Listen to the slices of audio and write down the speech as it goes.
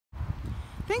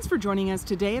Thanks for joining us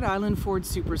today at Island Ford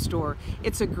Superstore.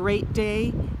 It's a great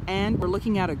day and we're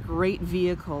looking at a great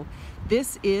vehicle.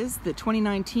 This is the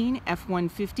 2019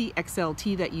 F-150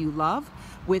 XLT that you love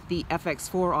with the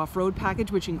FX4 off-road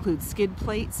package, which includes skid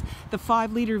plates, the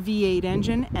 5-liter V8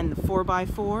 engine and the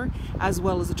 4x4, as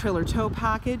well as a trailer tow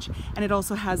package, and it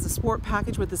also has the sport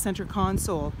package with the center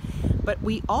console. But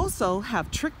we also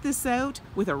have tricked this out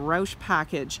with a ROUSH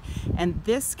package, and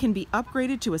this can be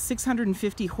upgraded to a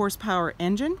 650 horsepower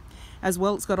engine. As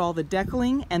well, it's got all the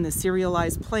decaling and the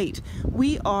serialized plate.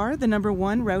 We are the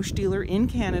 #1 ROUSH dealer in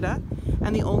Canada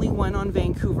and the only one on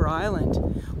Vancouver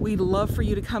Island. We'd love for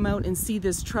you to come out and see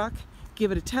this truck,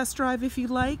 give it a test drive if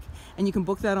you'd like, and you can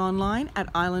book that online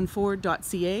at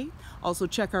islandford.ca. Also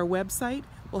check our website.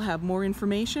 We'll have more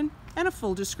information and a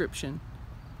full description.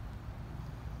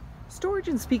 Storage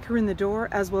and speaker in the door,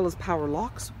 as well as power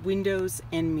locks, windows,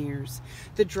 and mirrors.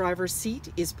 The driver's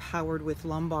seat is powered with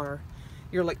lumbar.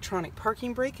 Your electronic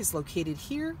parking brake is located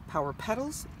here, power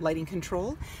pedals, lighting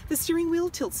control. The steering wheel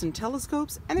tilts and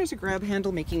telescopes, and there's a grab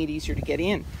handle making it easier to get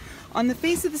in. On the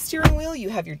face of the steering wheel, you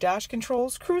have your dash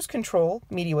controls, cruise control,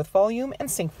 media with volume, and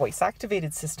sync voice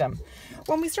activated system.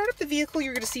 When we start up the vehicle,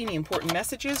 you're going to see any important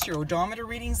messages, your odometer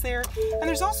readings there, and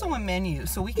there's also a menu,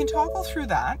 so we can toggle through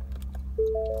that.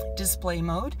 Display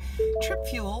mode, trip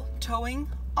fuel, towing,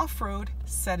 off-road,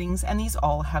 settings, and these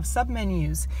all have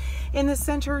sub-menus. In the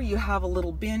center you have a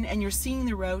little bin, and you're seeing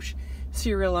the ROUSH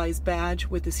serialized badge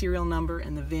with the serial number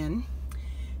and the VIN.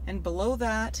 And below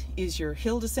that is your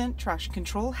hill descent, traction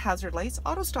control, hazard lights,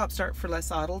 auto stop start for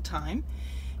less idle time.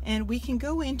 And we can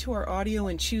go into our audio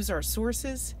and choose our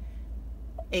sources: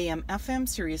 AM, FM,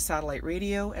 Sirius satellite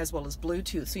radio, as well as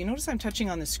Bluetooth. So you notice I'm touching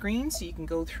on the screen so you can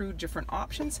go through different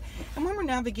options. And when we're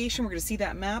navigation, we're going to see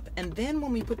that map. And then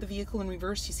when we put the vehicle in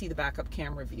reverse, you see the backup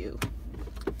camera view.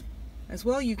 As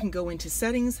well, you can go into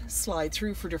settings, slide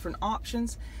through for different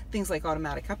options, things like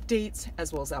automatic updates,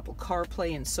 as well as Apple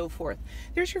CarPlay and so forth.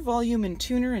 There's your volume and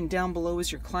tuner, and down below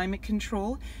is your climate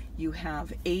control. You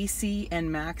have AC and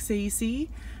max AC,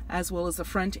 as well as the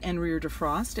front and rear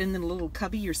defrost. And then a little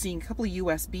cubby, you're seeing a couple of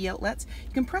USB outlets.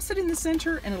 You can press it in the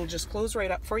center and it'll just close right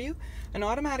up for you. An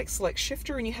automatic select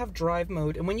shifter, and you have drive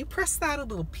mode. And when you press that,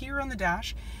 it'll appear on the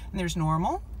dash, and there's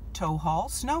normal, tow haul,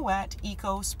 snow wet,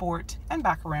 eco, sport, and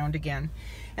back around again.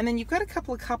 And then you've got a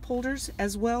couple of cup holders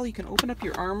as well. You can open up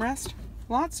your armrest.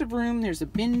 Lots of room. There's a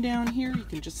bin down here. You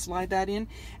can just slide that in.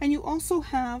 And you also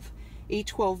have a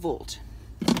 12 volt.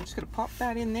 I'm just going to pop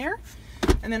that in there.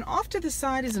 And then off to the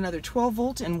side is another 12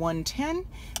 volt and 110,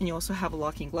 and you also have a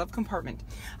locking glove compartment.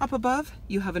 Up above,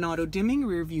 you have an auto dimming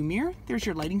rear view mirror. There's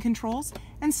your lighting controls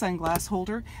and sunglass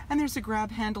holder, and there's a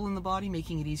grab handle in the body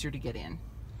making it easier to get in.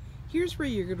 Here's where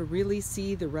you're going to really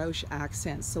see the ROUSH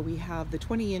accents. So we have the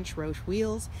 20-inch ROUSH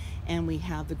wheels, and we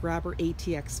have the Grabber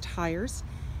ATX tires.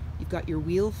 You've got your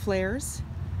wheel flares,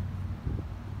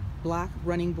 black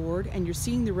running board, and you're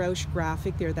seeing the ROUSH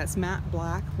graphic there. That's matte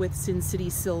black with Sin City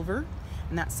silver,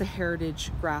 and that's the heritage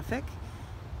graphic.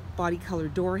 Body color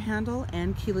door handle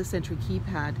and keyless entry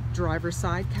keypad. Driver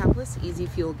side capless, easy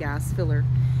fuel gas filler.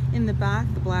 In the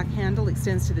back, the black handle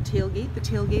extends to the tailgate. The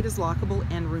tailgate is lockable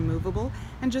and removable,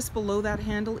 and just below that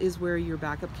handle is where your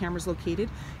backup camera is located.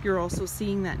 You're also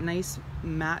seeing that nice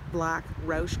matte black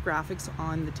ROUSH graphics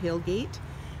on the tailgate,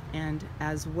 and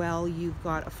as well you've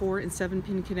got a 4 and 7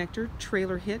 pin connector,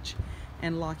 trailer hitch,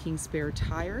 and locking spare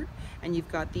tire, and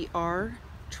you've got the R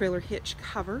trailer hitch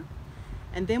cover.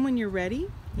 And then when you're ready,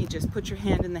 you just put your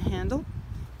hand in the handle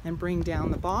and bring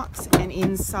down the box, and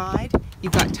inside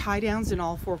you've got tie downs in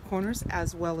all 4 corners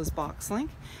as well as box link.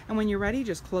 And when you're ready,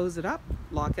 just close it up,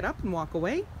 lock it up, and walk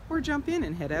away, or jump in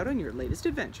and head out on your latest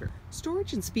adventure.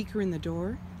 Storage and speaker in the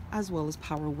door, as well as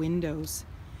power windows.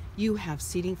 You have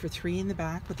seating for 3 in the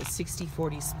back with a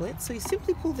 60-40 split, so you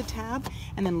simply pull the tab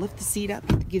and then lift the seat up.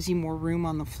 It gives you more room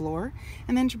on the floor,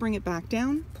 and then to bring it back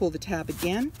down, pull the tab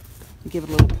again and give it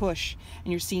a little push,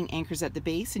 and you're seeing anchors at the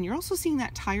base, and you're also seeing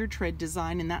that tire tread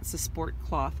design, and that's the sport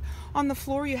cloth. On the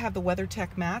floor you have the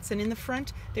WeatherTech mats, and in the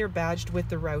front they're badged with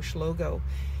the ROUSH logo.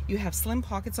 You have slim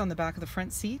pockets on the back of the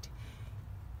front seat,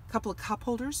 couple of cup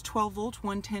holders, 12 volt,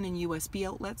 110, and USB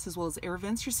outlets, as well as air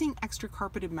vents. You're seeing extra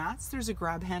carpeted mats. There's a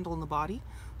grab handle in the body,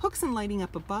 hooks and lighting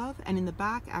up above, and in the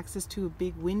back access to a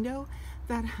big window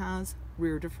that has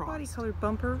rear defrost. Body colored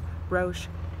bumper, ROUSH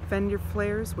fender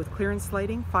flares with clearance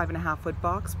lighting, 5.5-foot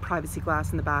box, privacy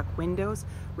glass in the back windows,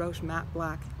 ROUSH matte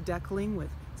black decaling with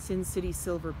Sin City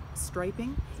silver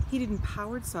striping, heated and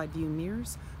powered side view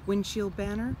mirrors, windshield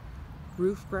banner,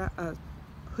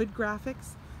 hood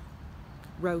graphics,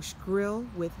 ROUSH grille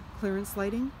with clearance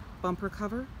lighting, bumper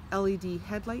cover, LED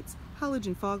headlights,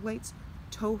 halogen fog lights,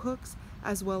 tow hooks,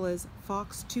 as well as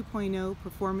Fox 2.0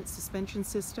 performance suspension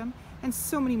system, and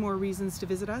so many more reasons to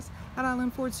visit us at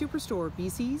Island Ford Superstore,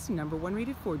 BC's #1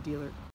 rated Ford dealer.